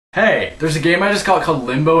Hey, there's a game I just got called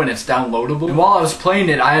Limbo and it's downloadable. And while I was playing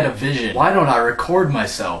it, I had a vision. Why don't I record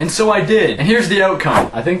myself? And so I did. And here's the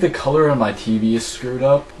outcome. I think the color on my TV is screwed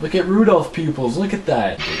up. Look at Rudolph pupils, look at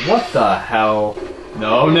that. What the hell?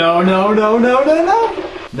 No.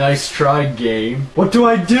 Nice try, game. What do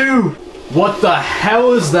I do? What the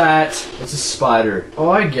hell is that? It's a spider. Oh,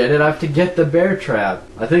 I get it. I have to get the bear trap.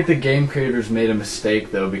 I think the game creators made a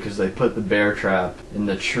mistake though because they put the bear trap in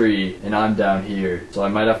the tree and I'm down here. So I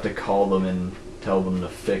might have to call them and tell them to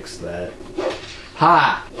fix that.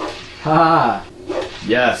 Ha! Ha!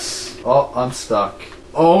 Yes. Oh, I'm stuck.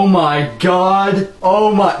 Oh my god!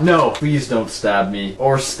 Oh my— no! Please don't stab me.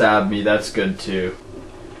 Or stab me, that's good too.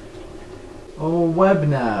 Oh, web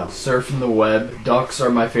now. Surfing the web. Ducks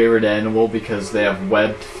are my favorite animal because they have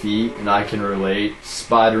webbed feet and I can relate.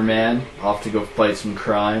 Spider-Man, off to go fight some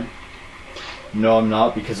crime. No, I'm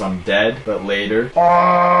not because I'm dead, but later.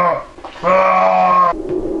 Ha,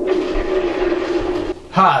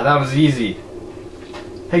 that was easy.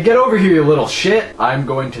 Hey, get over here, you little shit. I'm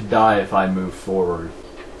going to die if I move forward.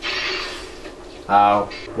 Ow.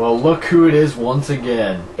 Well, look who it is once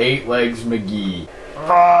again. 8 Legs McGee.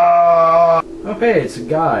 Oh hey, it's a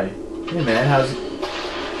guy. Hey man, how's it?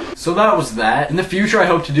 So that was that. In the future I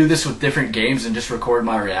hope to do this with different games and just record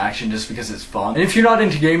my reaction just because it's fun. And if you're not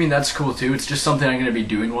into gaming, that's cool too. It's just something I'm going to be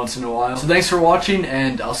doing once in a while. So thanks for watching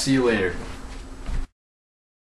and I'll see you later.